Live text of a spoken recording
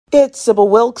It's Sybil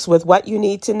Wilkes with what you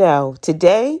need to know.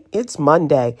 Today, it's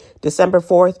Monday, December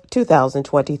 4th,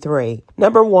 2023.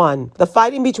 Number 1, the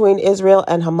fighting between Israel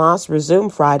and Hamas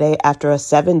resumed Friday after a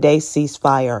 7-day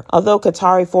ceasefire. Although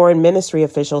Qatari foreign ministry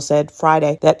officials said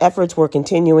Friday that efforts were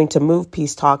continuing to move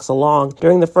peace talks along,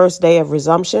 during the first day of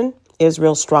resumption,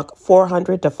 Israel struck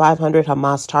 400 to 500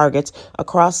 Hamas targets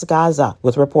across Gaza,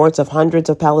 with reports of hundreds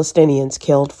of Palestinians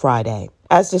killed Friday.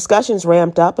 As discussions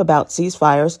ramped up about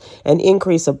ceasefires, an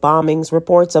increase of bombings,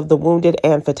 reports of the wounded,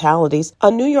 and fatalities,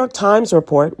 a New York Times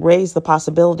report raised the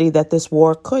possibility that this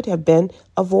war could have been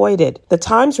avoided. The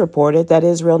Times reported that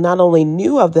Israel not only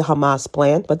knew of the Hamas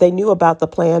plan, but they knew about the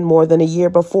plan more than a year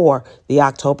before the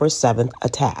October 7th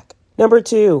attack. Number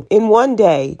 2, in one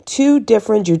day, 2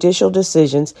 different judicial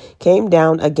decisions came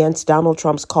down against Donald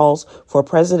Trump's calls for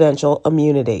presidential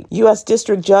immunity. U.S.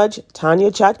 District Judge Tanya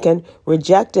Chutkan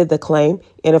rejected the claim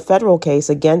in a federal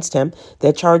case against him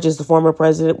that charges the former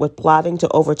president with plotting to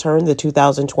overturn the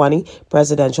 2020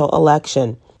 presidential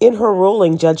election. In her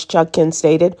ruling, Judge Chutkan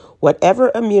stated,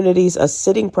 whatever immunities a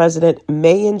sitting president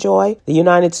may enjoy, the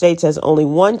United States has only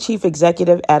one chief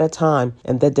executive at a time,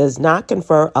 and that does not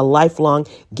confer a lifelong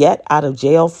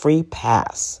get-out-of-jail-free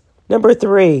pass. Number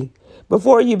 3,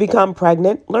 before you become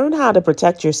pregnant, learn how to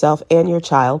protect yourself and your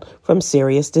child from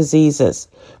serious diseases.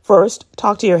 First,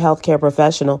 talk to your healthcare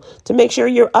professional to make sure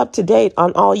you're up to date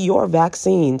on all your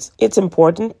vaccines. It's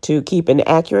important to keep an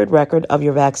accurate record of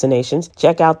your vaccinations.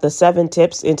 Check out the 7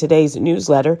 tips in today's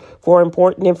newsletter for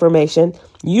important information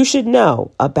you should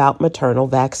know about maternal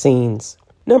vaccines.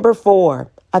 Number 4,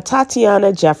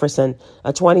 Tatiana Jefferson,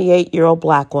 a 28-year-old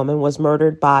black woman, was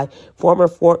murdered by former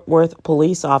Fort Worth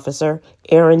police officer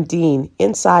Aaron Dean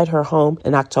inside her home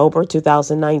in October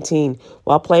 2019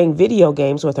 while playing video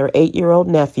games with her 8-year-old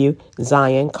nephew,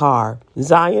 Zion Carr.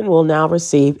 Zion will now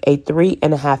receive a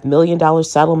 $3.5 million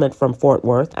settlement from Fort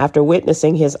Worth after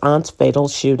witnessing his aunt's fatal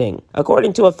shooting.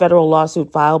 According to a federal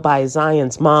lawsuit filed by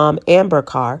Zion's mom, Amber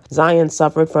Carr, Zion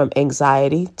suffered from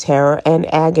anxiety, terror,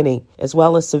 and agony, as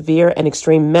well as severe and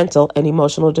extreme mental and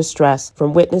emotional distress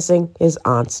from witnessing his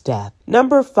aunt's death.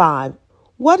 Number 5.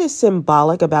 What is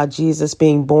symbolic about Jesus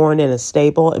being born in a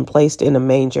stable and placed in a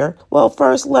manger? Well,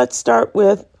 first, let's start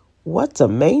with what's a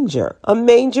manger? A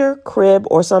manger, crib,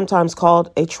 or sometimes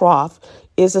called a trough,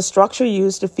 is a structure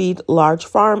used to feed large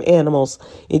farm animals.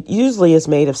 It usually is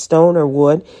made of stone or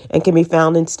wood and can be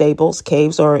found in stables,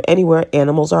 caves, or anywhere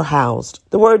animals are housed.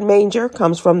 The word manger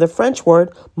comes from the French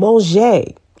word manger,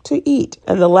 to eat,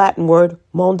 and the Latin word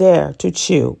mondere, to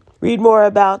chew. Read more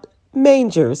about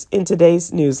mangers in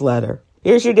today's newsletter.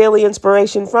 Here's your daily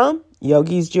inspiration from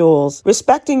Yogi's Jewels.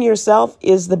 Respecting yourself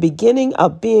is the beginning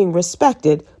of being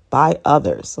respected by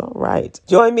others. All right.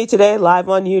 Join me today live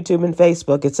on YouTube and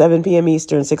Facebook at 7 p.m.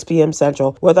 Eastern, 6 p.m.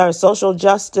 Central with our social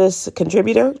justice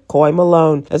contributor, Coy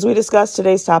Malone, as we discuss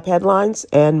today's top headlines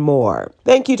and more.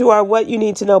 Thank you to our What You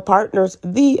Need to Know partners,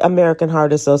 the American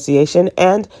Heart Association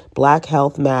and Black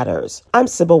Health Matters. I'm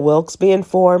Sybil Wilkes. Be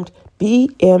informed, be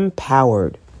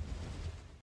empowered.